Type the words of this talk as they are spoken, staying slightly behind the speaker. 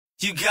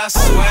You got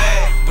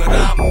swag, but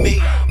I'm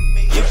me.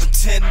 You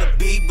pretend to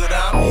be, but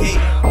I'm he.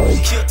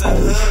 Killed the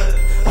hood,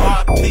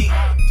 RP.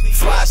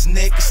 Flies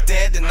niggas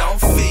standing on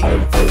feet.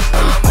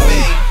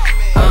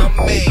 I'm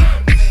me.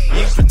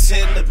 You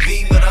pretend to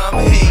be, but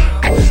I'm he.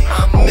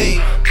 I'm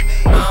me.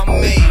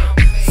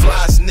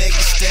 Flies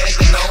niggas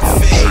standing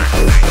on feet.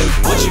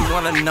 What you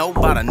wanna know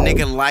about a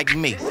nigga like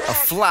me? A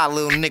fly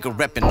little nigga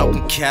reppin'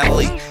 Oakland,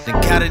 Cali. Then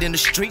got it in the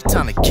street,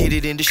 time to get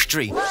it in the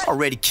street.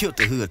 Already killed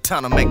the hood,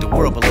 time to make the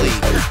world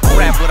believe.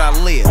 Rap what I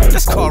live,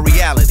 that's called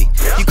reality.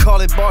 You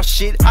call it boss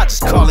shit, I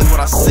just call it what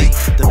I see.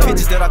 The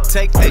pictures that I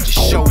take, they just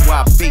show who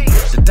I be.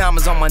 The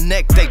diamonds on my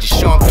neck, they just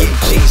show I'm getting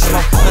G's.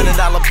 Smoke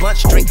 $100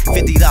 blunts, drink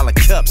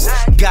 $50 cups.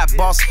 Got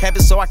boss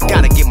habits, so I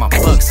gotta get my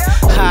bucks.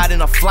 Hide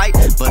in a flight,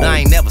 but I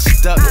ain't never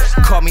stuck.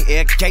 Call me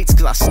Air Gates,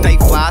 cause I stay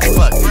fly as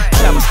fuck.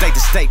 Travel state to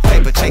state,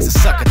 paper chase a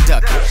sucker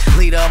duckin'.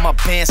 Leader of my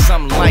band,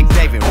 something like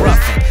David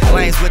Ruffin.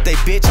 Lanes with they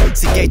bitch,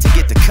 see gate to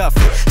get the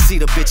cuffin'. See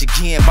the bitch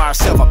again by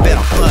herself, I bet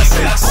I'm bustin'.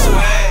 You got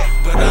swag,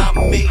 but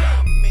I'm me.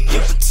 You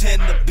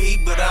pretend to be,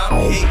 but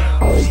I'm he.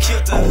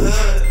 Killed the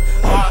hood,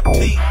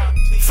 RP.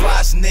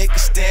 Flies niggas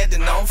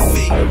standing on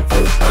feet.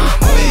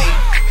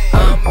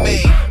 I'm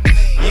me.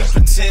 You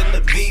pretend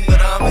to be,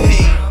 but I'm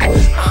he.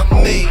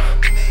 I'm me.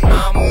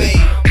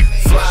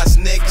 Flies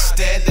niggas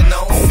standing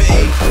on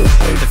feet.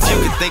 If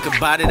you could think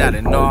about it, I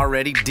done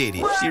already did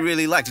it. You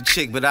really like the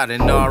chick, but I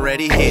done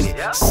already hit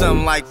it.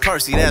 Something like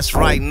Percy, that's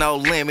right, no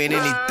limit.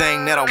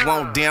 Anything that I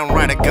want, damn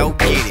right, I go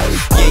get it.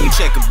 Yeah, you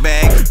check a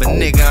bag, but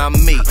nigga, I'm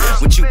me.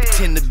 What you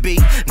pretend to be,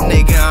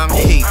 nigga, I'm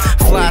he.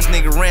 Flies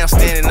nigga round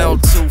standing on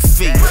 2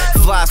 feet.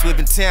 Flies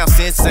whipping town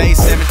since age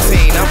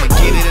 17. I'ma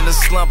get it in the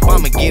slump,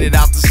 I'ma get it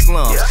out the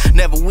slums.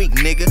 Never weak,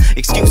 nigga,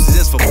 excuses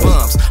is for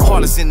bums.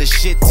 Hardest in the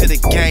shit to the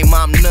game,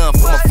 I'm numb.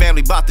 For my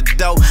family bout the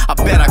dough, I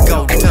bet I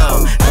go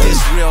dumb. This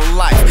real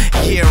life,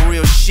 yeah,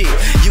 real shit.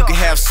 You can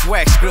have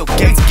swag, Skrill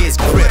gates gets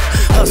grip.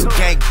 Hustle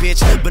gang,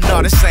 bitch, but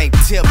no, this ain't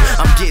tip.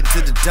 I'm getting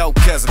to the dough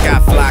cause I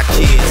got fly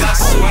kids. You got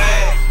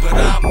swag, but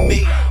I'm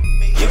me.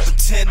 You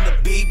pretend to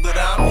be, but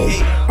I'm he.